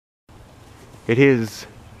It is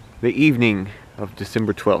the evening of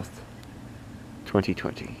December 12th,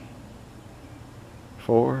 2020.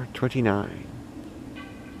 4:29.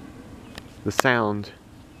 The sound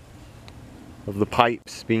of the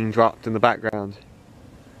pipes being dropped in the background.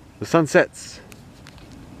 The sun sets.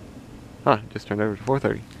 Just turned over to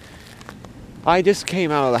 4:30. I just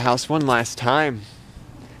came out of the house one last time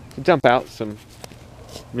to dump out some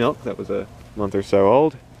milk that was a month or so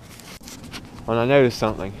old. And I noticed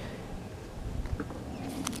something.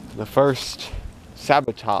 The first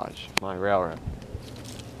sabotage of my railroad.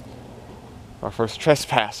 Our first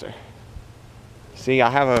trespasser. See, I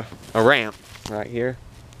have a ramp right here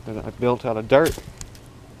that I built out of dirt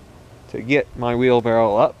to get my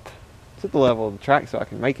wheelbarrow up to the level of the track so I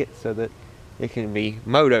can make it so that it can be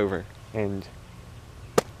mowed over and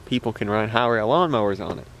people can run high rail lawnmowers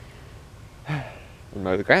on it and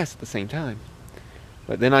mow the grass at the same time.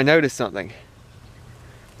 But then I noticed something.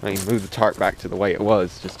 I moved the tarp back to the way it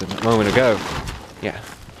was just a moment ago. Yeah.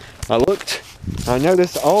 I looked, I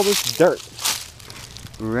noticed all this dirt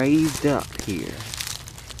raised up here.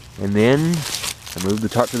 And then I moved the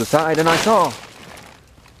tarp to the side and I saw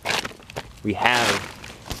we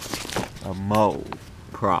have a mold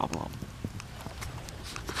problem.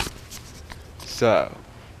 So,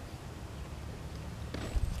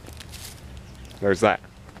 there's that.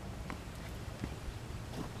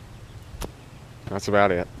 That's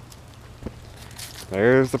about it.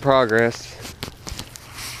 There's the progress.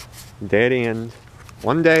 Dead end.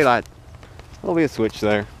 One daylight. There'll be a switch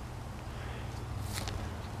there.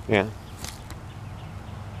 Yeah.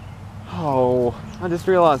 Oh, I just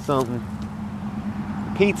realized something.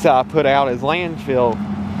 The pizza I put out as landfill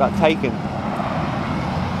got taken.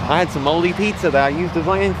 I had some moldy pizza that I used as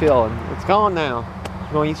landfill and it's gone now.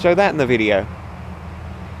 I'm going to show that in the video.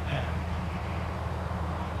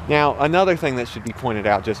 Now, another thing that should be pointed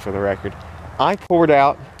out just for the record. I poured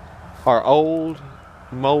out our old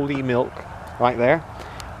moldy milk right there.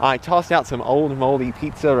 I tossed out some old moldy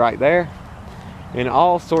pizza right there. And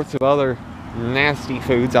all sorts of other nasty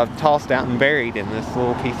foods I've tossed out and buried in this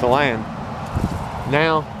little piece of land.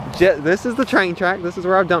 Now, this is the train track. This is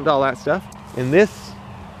where I've dumped all that stuff. And this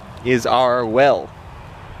is our well.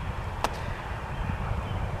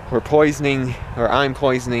 We're poisoning, or I'm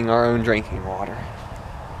poisoning our own drinking water.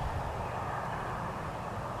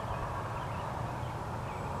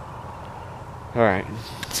 Alright.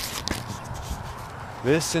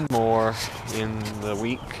 This and more in the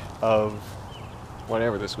week of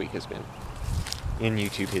whatever this week has been in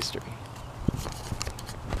YouTube history.